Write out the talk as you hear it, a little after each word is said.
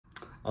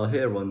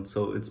Hey everyone,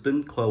 so it's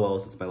been quite a while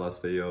since my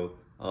last video.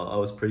 I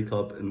was pretty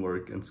caught up in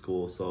work and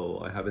school, so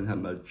I haven't had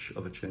much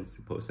of a chance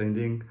to post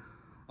anything.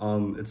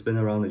 It's been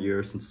around a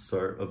year since the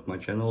start of my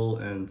channel,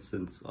 and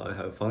since I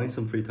have finally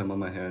some free time on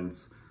my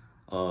hands,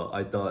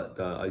 I thought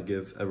that I'd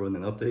give everyone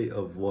an update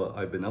of what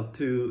I've been up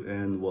to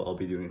and what I'll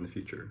be doing in the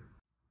future.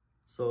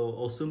 So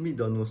I'll soon be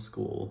done with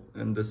school,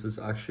 and this is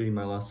actually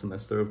my last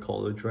semester of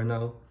college right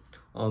now.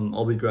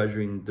 I'll be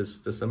graduating this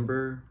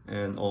December,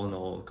 and all in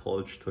all,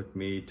 college took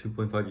me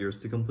 2.5 years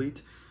to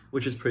complete,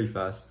 which is pretty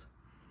fast.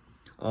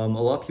 A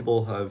lot of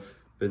people have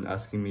been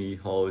asking me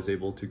how I was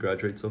able to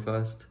graduate so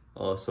fast.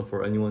 So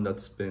for anyone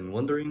that's been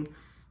wondering,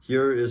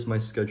 here is my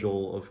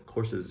schedule of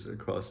courses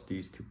across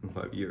these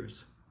 2.5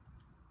 years.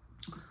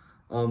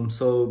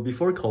 So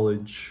before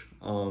college,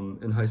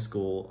 in high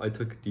school, I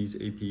took these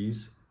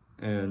APs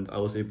and I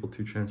was able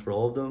to transfer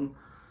all of them.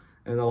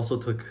 And I also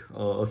took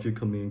a few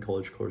community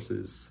college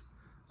courses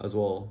as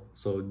well.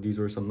 So these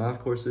were some math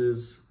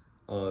courses,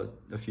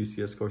 a few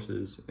CS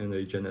courses, and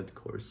a gen ed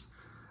course.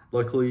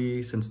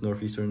 Luckily, since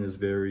Northeastern is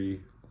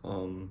very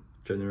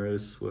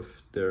generous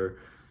with their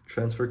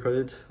transfer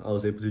credit, I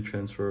was able to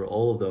transfer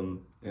all of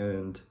them.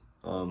 And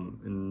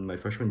in my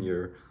freshman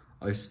year,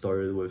 I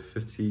started with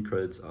 50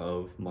 credits out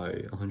of my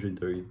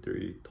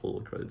 133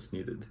 total credits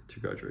needed to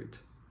graduate.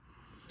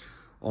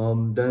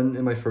 Then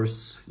in my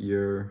first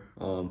year,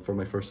 for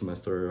my first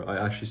semester,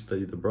 I actually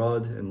studied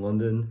abroad in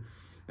London.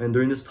 And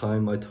during this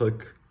time, I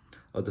took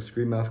a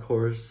discrete math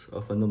course,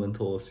 a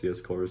fundamental of CS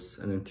course,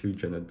 and then 2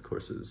 gen ed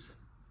courses.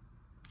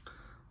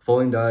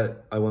 Following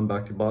that, I went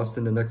back to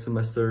Boston the next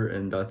semester,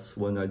 and that's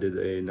when I did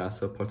a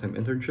NASA part-time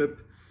internship.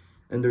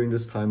 And during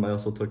this time, I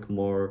also took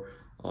more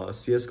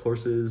CS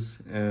courses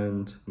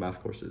and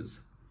math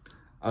courses.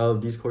 Out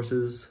of these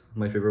courses,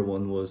 my favorite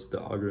one was the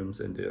algorithms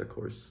and data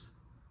course.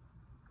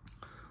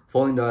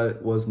 Following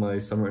that was my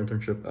summer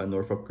internship at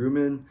Northrop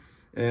Grumman,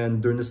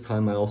 and during this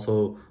time I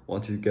also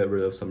wanted to get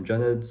rid of some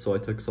gen ed, so I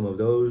took some of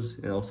those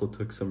and also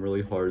took some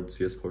really hard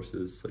CS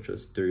courses such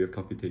as theory of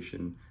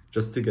computation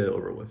just to get it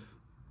over with.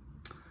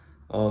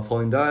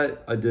 Following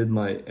that, I did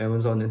my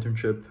Amazon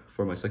internship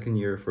for my second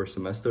year, first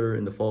semester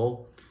in the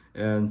fall,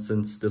 and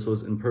since this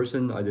was in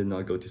person, I did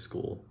not go to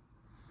school.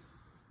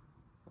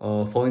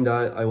 Following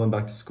that, I went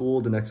back to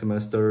school the next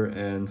semester,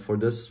 and for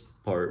this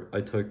part,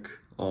 I took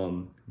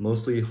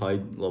mostly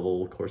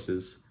high-level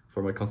courses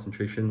for my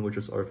concentration, which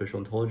is artificial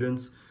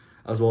intelligence,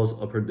 as well as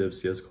upper div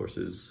CS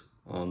courses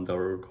that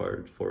were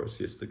required for a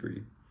CS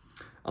degree.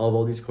 Out of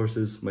all these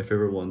courses, my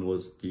favorite one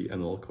was the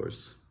ML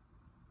course.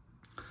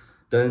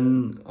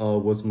 Then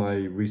was my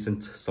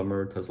recent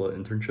summer Tesla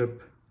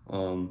internship,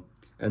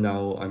 and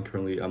now I'm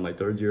currently at my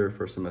third year,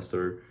 first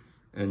semester,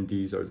 and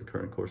these are the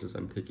current courses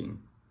I'm taking.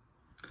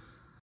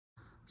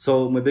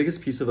 So my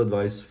biggest piece of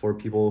advice for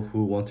people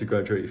who want to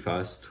graduate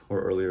fast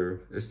or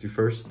earlier is to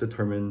first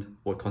determine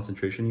what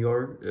concentration you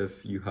are,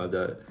 if you have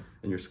that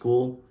in your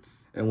school.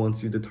 And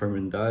once you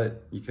determine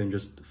that, you can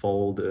just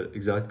follow the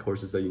exact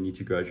courses that you need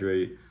to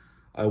graduate.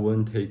 I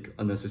wouldn't take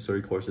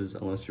unnecessary courses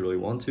unless you really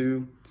want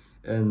to.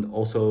 And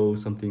also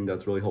something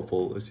that's really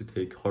helpful is to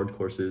take hard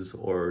courses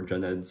or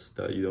gen eds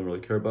that you don't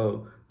really care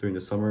about during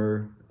the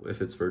summer,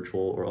 if it's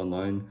virtual or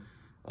online,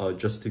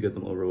 just to get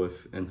them over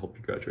with and help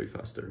you graduate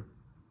faster.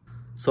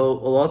 So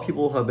a lot of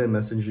people have been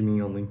messaging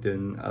me on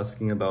LinkedIn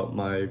asking about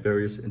my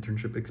various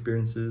internship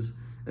experiences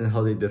and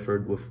how they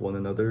differed with one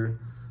another.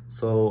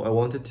 So I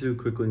wanted to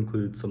quickly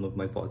include some of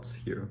my thoughts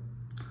here.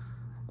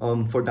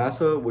 For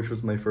NASA, which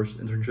was my first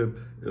internship,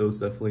 it was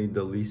definitely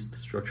the least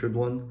structured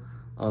one.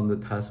 The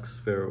tasks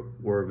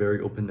were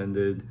very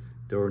open-ended.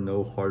 There were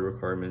no hard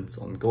requirements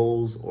on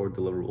goals or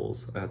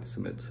deliverables I had to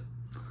submit.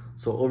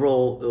 So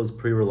overall, it was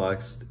pretty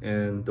relaxed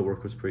and the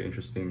work was pretty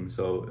interesting.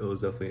 So it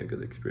was definitely a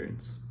good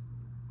experience.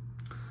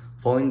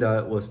 Following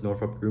that was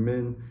Northrop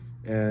Grumman,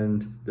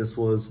 and this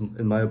was,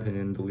 in my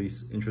opinion, the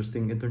least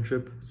interesting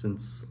internship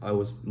since I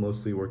was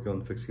mostly working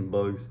on fixing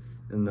bugs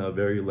in a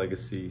very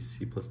legacy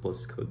C++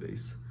 code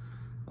base.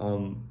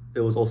 It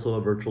was also a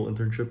virtual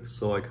internship,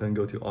 so I couldn't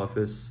go to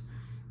office,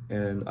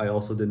 and I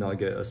also did not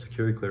get a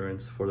security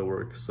clearance for the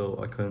work, so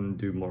I couldn't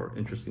do more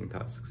interesting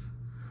tasks.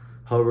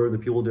 However, the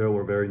people there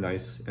were very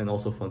nice and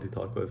also fun to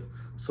talk with,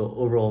 so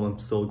overall I'm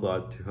still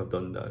glad to have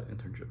done that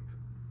internship.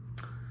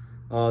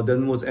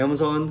 Then was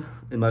Amazon.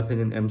 In my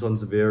opinion,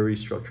 Amazon's very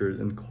structured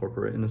and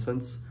corporate in a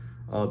sense.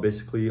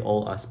 Basically,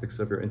 all aspects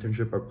of your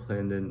internship are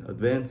planned in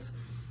advance,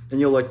 and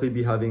you'll likely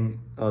be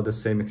having the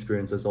same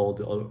experience as all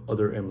the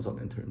other Amazon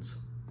interns.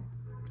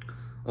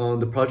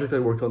 The project I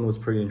worked on was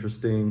pretty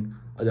interesting.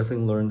 I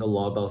definitely learned a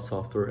lot about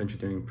software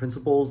engineering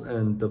principles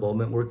and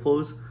development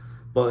workflows,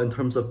 but in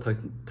terms of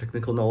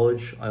technical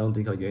knowledge, I don't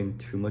think I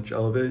gained too much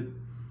out of it.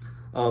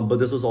 But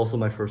this was also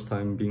my first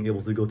time being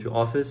able to go to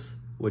office,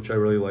 which I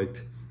really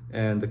liked.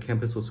 And the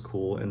campus was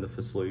cool and the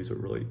facilities were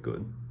really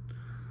good.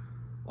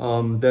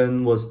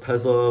 Then was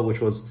Tesla,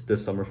 which was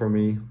this summer for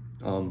me.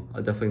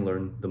 I definitely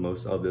learned the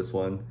most out of this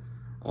one,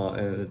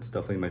 and it's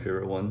definitely my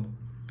favorite one.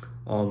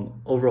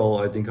 Overall,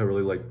 I think I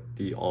really like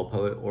the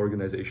Autopilot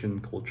organization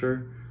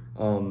culture.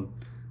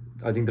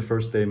 I think the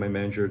first day my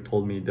manager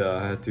told me that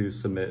I had to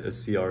submit a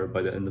CR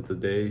by the end of the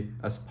day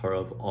as part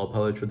of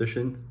Autopilot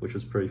tradition, which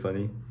was pretty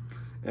funny.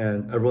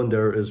 And everyone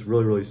there is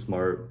really, really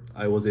smart.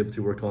 I was able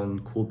to work on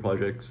cool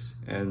projects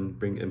and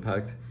bring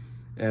impact.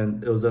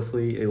 And it was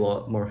definitely a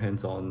lot more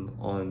hands-on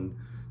on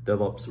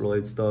DevOps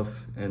related stuff.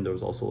 And there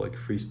was also like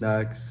free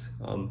snacks,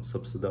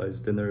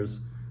 subsidized dinners.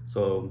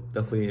 So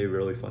definitely a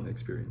really fun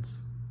experience.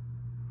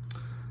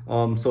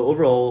 So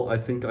overall, I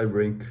think I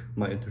rank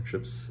my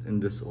internships in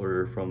this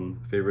order from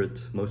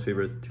most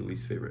favorite to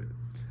least favorite.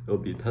 It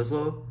would be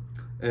Tesla,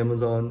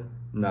 Amazon,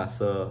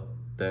 NASA,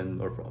 then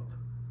Northrop.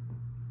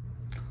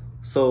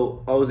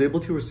 So I was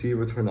able to receive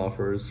return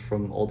offers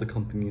from all the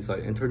companies I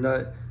interned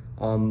at,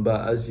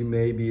 but as you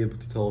may be able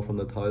to tell from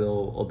the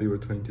title, I'll be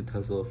returning to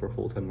Tesla for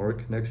full-time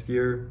work next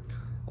year.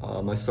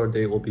 My start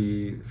date will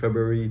be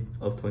February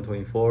of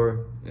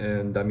 2024,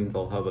 and that means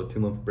I'll have a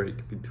 2-month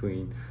break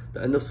between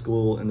the end of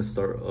school and the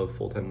start of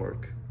full-time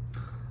work.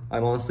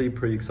 I'm honestly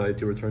pretty excited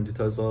to return to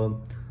Tesla.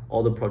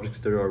 All the projects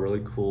there are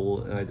really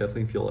cool, and I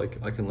definitely feel like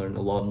I can learn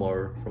a lot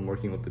more from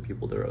working with the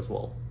people there as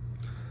well.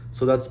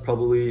 So that's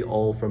probably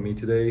all from me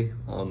today.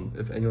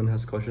 If anyone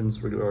has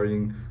questions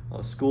regarding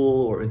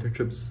school or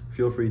internships,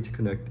 feel free to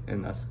connect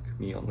and ask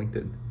me on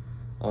LinkedIn.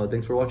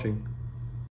 Thanks for watching.